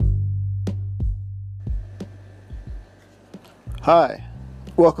Hi,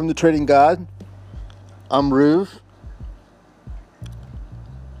 welcome to Trading God. I'm Ruv.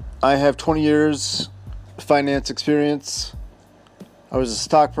 I have 20 years finance experience. I was a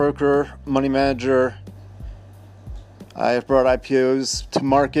stockbroker, money manager. I have brought IPOs to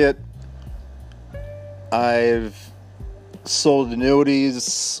market. I've sold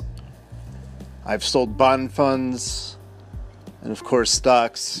annuities. I've sold bond funds, and of course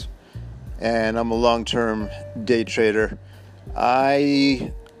stocks. And I'm a long-term day trader.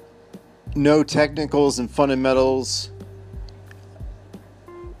 I know technicals and fundamentals,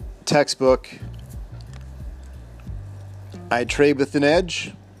 textbook. I trade with an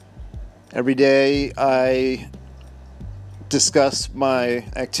edge. Every day I discuss my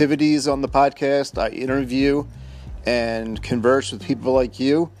activities on the podcast. I interview and converse with people like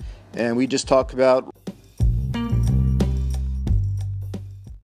you. And we just talk about